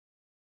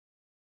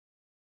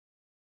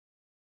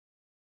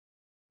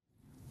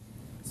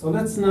So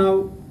let's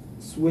now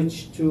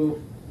switch to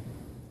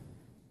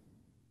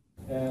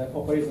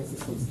operating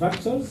system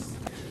structures.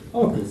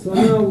 Okay, so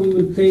now we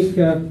will take,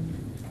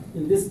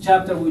 in this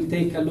chapter, we'll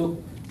take a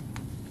look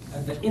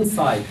at the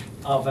inside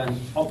of an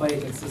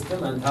operating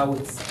system and how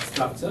it's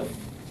structured.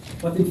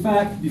 But in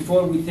fact,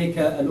 before we take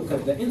a look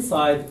at the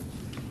inside,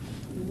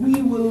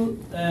 we will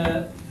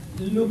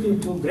look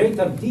into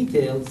greater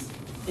details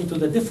into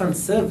the different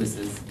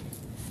services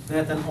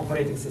that an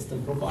operating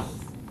system provides.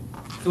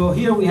 So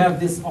here we have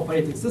this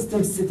operating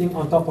system sitting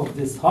on top of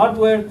this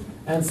hardware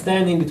and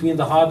standing between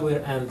the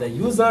hardware and the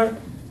user,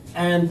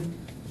 and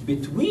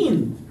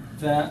between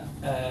the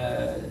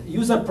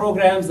user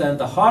programs and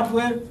the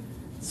hardware.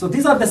 So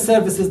these are the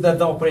services that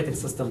the operating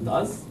system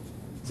does.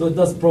 So it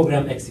does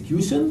program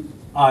execution,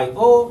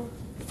 I/O,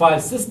 file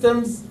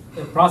systems,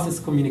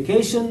 process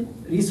communication,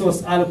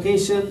 resource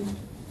allocation,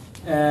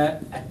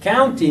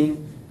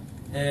 accounting,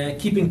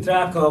 keeping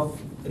track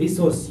of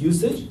resource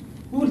usage.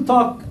 We will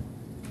talk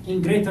in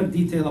greater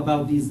detail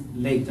about these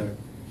later.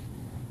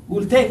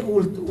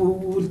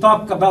 We'll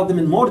talk about them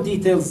in more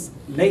details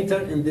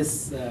later in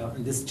this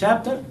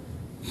chapter,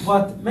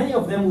 but many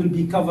of them will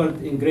be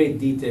covered in great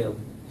detail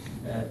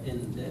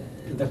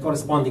in the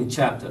corresponding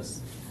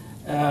chapters.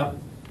 Error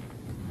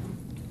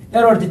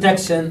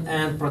detection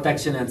and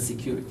protection and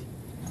security.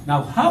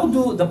 Now, how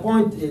do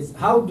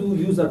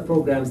user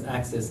programs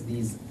access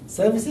these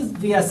services?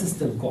 Via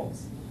system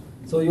calls.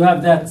 So you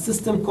have that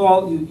system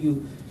call.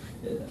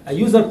 A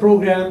user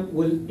program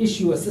will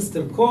issue a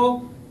system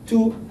call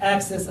to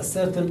access a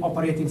certain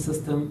operating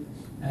system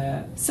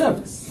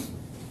service.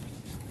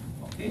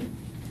 Okay.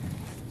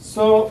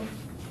 So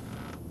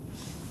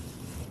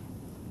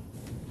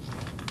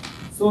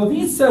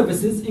these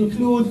services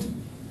include,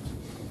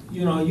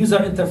 user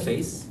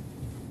interface.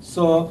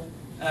 So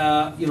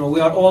we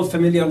are all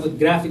familiar with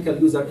graphical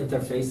user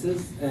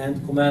interfaces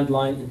and command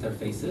line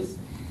interfaces.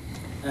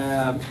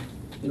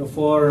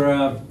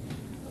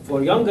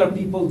 For younger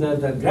people,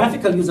 the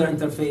graphical user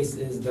interface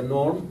is the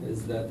norm,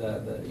 is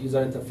the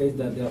user interface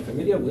that they are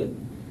familiar with.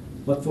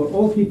 But for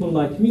old people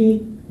like me,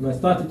 when I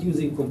started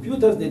using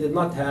computers, they did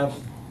not have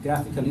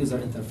graphical user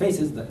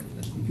interfaces. The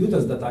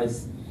computers that I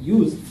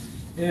used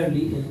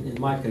early in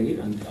my career,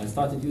 and I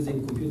started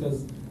using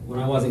computers when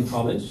I was in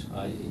college.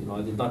 I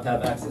did not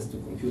have access to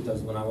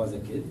computers when I was a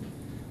kid.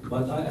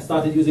 But I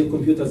started using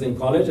computers in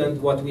college,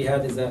 and what we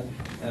had is a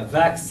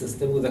VAX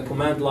system with a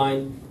command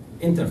line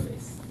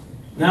interface.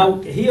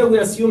 Now, here we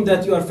assume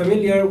that you are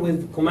familiar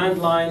with command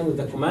line,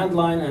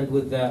 and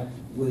with the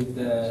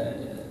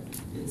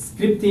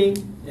scripting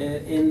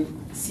in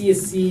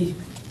CSC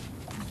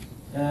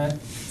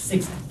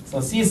 60. So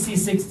CSC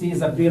 60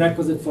 is a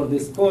prerequisite for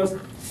this course,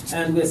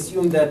 and we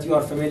assume that you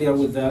are familiar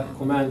with the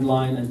command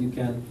line and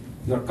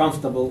you are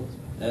comfortable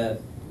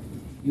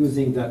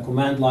using the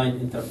command line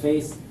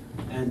interface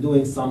and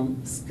doing some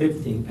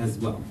scripting as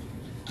well.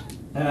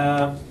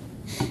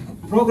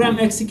 Program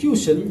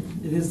execution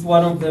is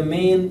one of the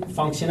main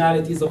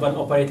functionalities of an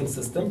operating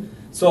system.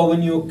 So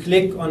when you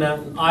click on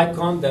an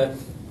icon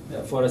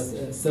for a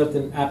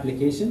certain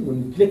application,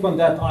 when you click on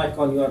that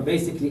icon, you are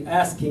basically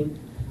asking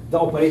the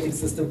operating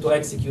system to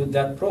execute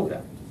that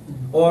program.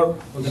 Or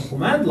on the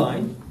command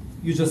line,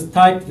 you just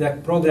type the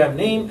program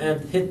name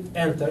and hit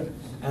enter.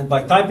 And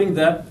by typing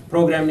the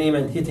program name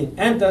and hitting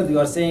enter, you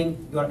are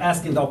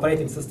asking the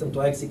operating system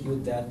to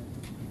execute that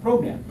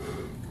program.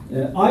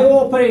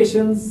 I/O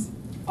operations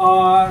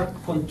are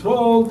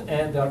controlled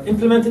and are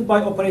implemented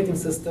by operating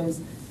systems,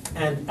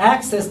 and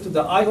access to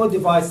the I/O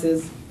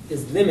devices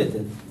is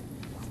limited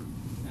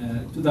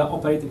to the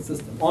operating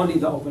system. Only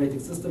the operating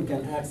system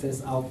can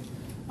access our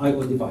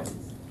I/O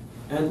devices.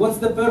 And what's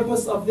the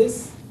purpose of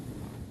this?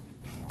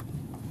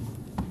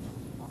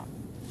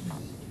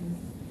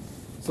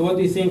 So what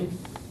do you think?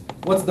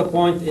 What's the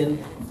point in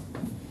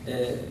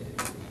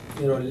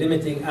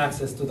limiting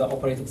access to the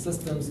operating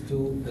systems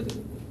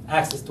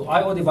access to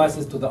I/O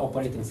devices to the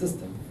operating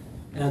system,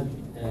 and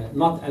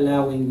not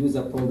allowing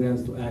user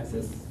programs to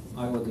access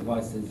I/O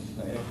devices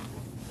directly?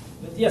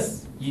 But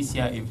yes?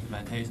 Easier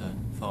implementation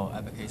for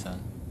application.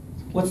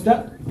 What's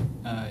that?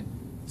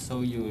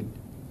 So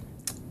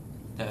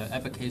the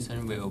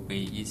application will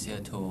be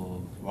easier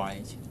to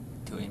write,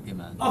 to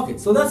implement. Okay,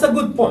 so that's a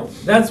good point.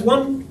 That's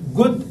one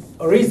good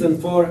reason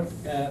for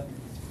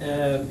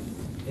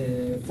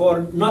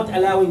not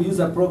allowing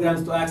user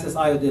programs to access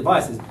I/O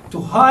devices, to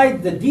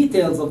hide the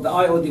details of the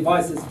I/O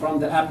devices from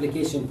the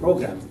application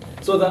programs.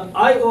 So the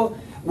I/O,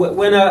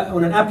 when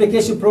an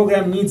application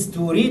program needs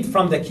to read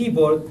from the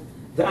keyboard,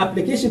 the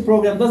application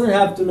program doesn't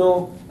have to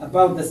know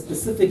about the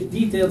specific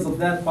details of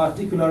that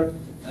particular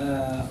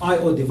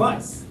I/O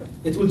device.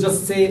 It will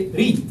just say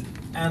read,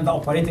 and the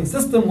operating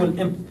system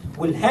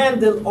will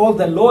handle all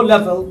the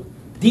low-level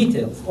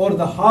details, or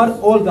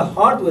all the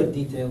hardware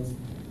details.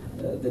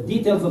 The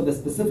details of the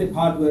specific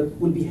hardware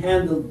will be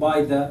handled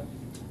by the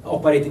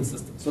operating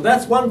system. So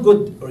that's one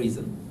good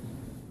reason.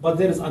 But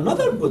there is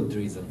another good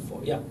reason for,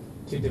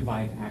 to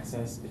divide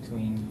access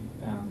between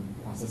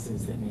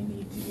processes that may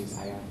need to use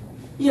I/O.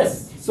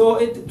 Yes, so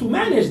to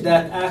manage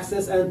that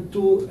access and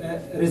to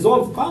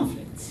resolve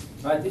conflicts,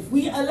 right? If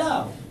we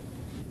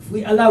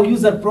allow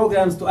user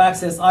programs to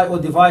access I/O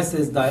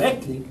devices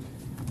directly,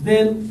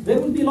 then there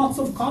will be lots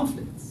of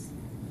conflicts.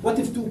 What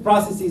if two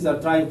processes are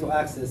trying to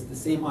access the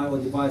same I/O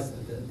device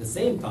at the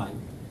same time?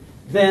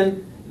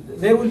 Then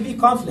there will be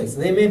conflicts.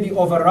 They may be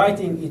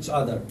overwriting each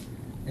other.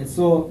 And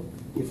so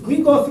if we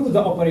go through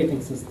the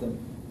operating system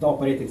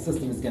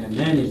is going to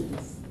manage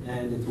this,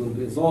 and it will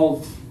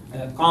resolve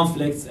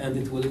conflicts, and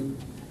it will,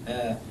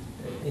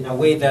 in a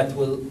way that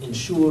will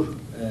ensure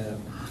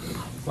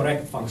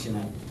correct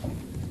functionality.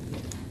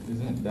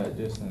 Isn't that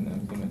just an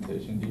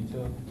implementation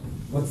detail?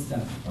 What's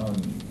that?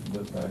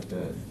 The fact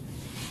that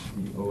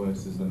the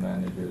OS is the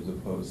manager as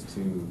opposed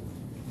to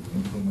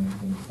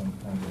implementing some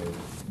kind of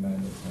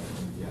management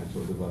in the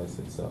actual device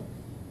itself.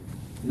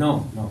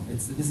 No.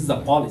 This is a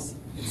policy.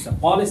 It's a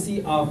policy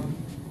of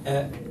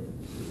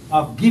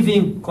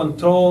giving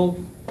control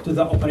to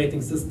the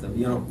operating system.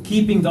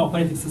 Keeping the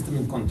operating system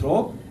in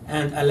control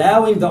and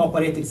allowing the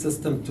operating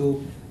system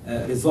to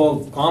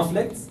resolve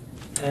conflicts,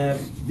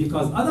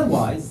 because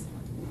otherwise,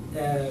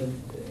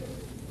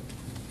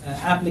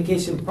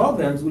 application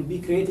programs will be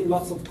creating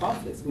lots of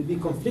conflicts, will be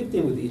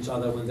conflicting with each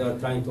other when they are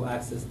trying to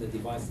access the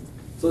devices.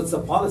 So it's a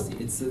policy.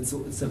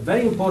 It's a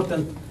very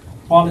important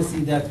policy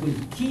that will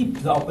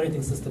keep the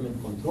operating system in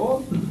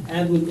control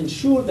and will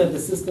ensure that the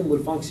system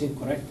will function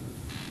correctly.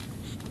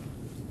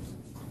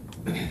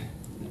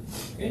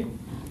 Okay.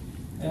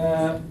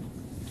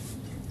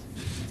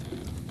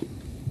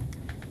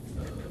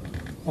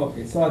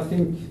 Okay, so I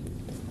think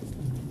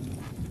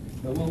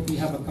we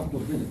have a couple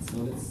of minutes, so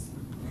let's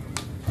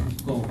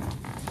go.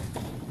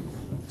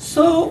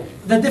 So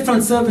the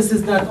different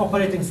services that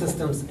operating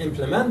systems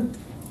implement,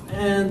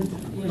 and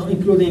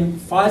including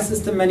file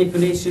system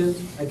manipulation.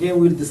 Again,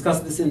 we'll discuss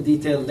this in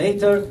detail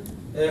later.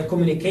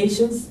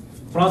 Communications,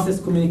 process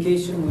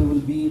communication. We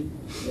will be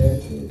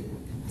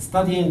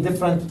studying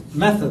different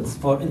methods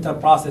for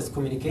inter-process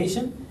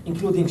communication,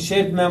 including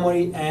shared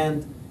memory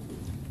and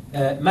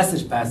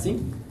message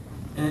passing.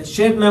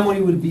 Shared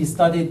memory will be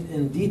studied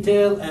in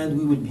detail, and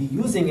we will be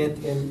using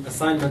it in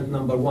assignment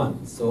number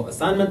 1. So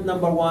assignment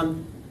number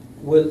 1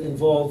 will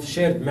involve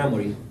shared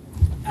memory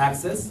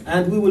access,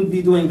 and we will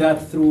be doing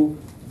that through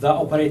the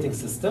operating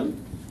system.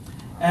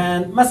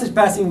 And message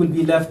passing will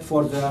be left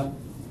for the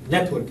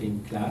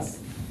networking class.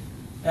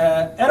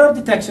 Error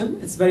detection,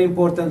 it's very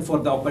important for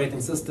the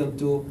operating system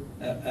to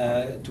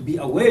be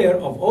aware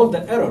of all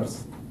the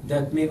errors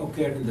that may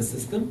occur in the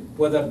system,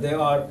 whether they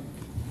are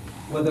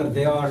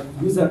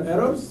user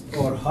errors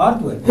or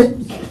hardware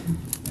errors,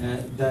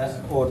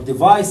 or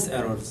device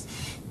errors.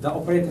 The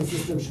operating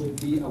system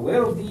should be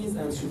aware of these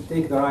and should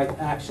take the right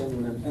action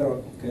when an error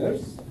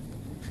occurs.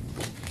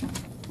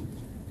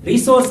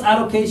 Resource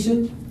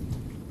allocation,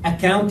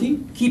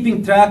 accounting,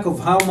 keeping track of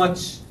how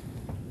much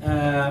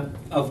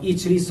of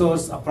each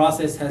resource a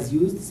process has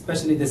used,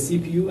 especially the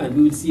CPU, and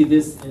we will see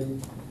this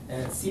in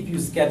CPU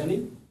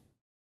scheduling.